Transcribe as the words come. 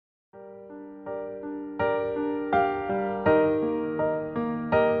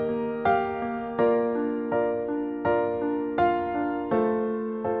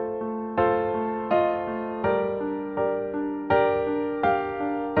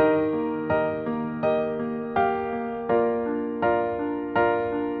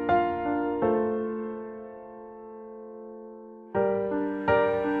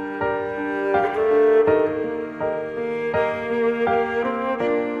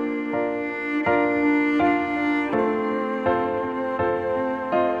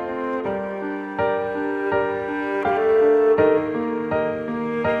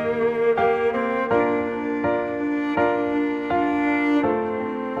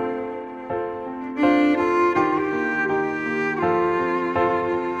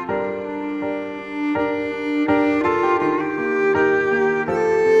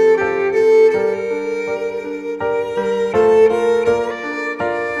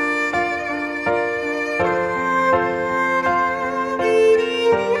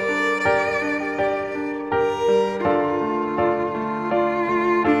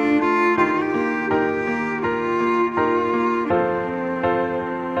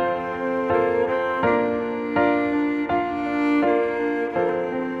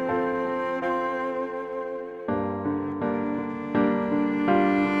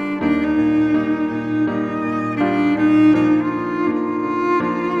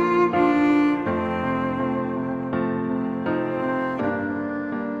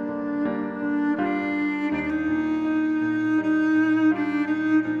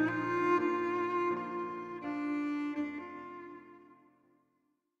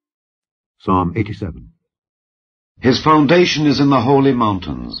Psalm 87. His foundation is in the holy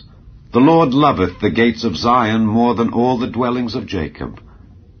mountains. The Lord loveth the gates of Zion more than all the dwellings of Jacob.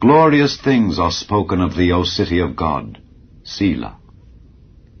 Glorious things are spoken of thee, O city of God. Selah.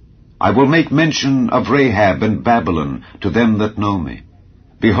 I will make mention of Rahab and Babylon to them that know me.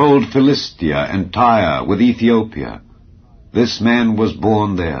 Behold, Philistia and Tyre with Ethiopia. This man was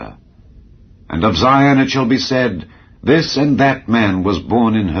born there. And of Zion it shall be said, This and that man was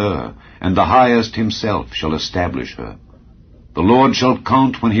born in her, and the Highest himself shall establish her. The Lord shall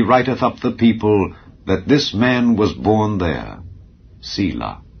count when he writeth up the people, that this man was born there.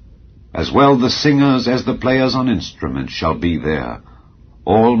 Selah. As well the singers as the players on instruments shall be there.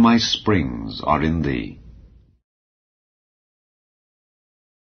 All my springs are in thee.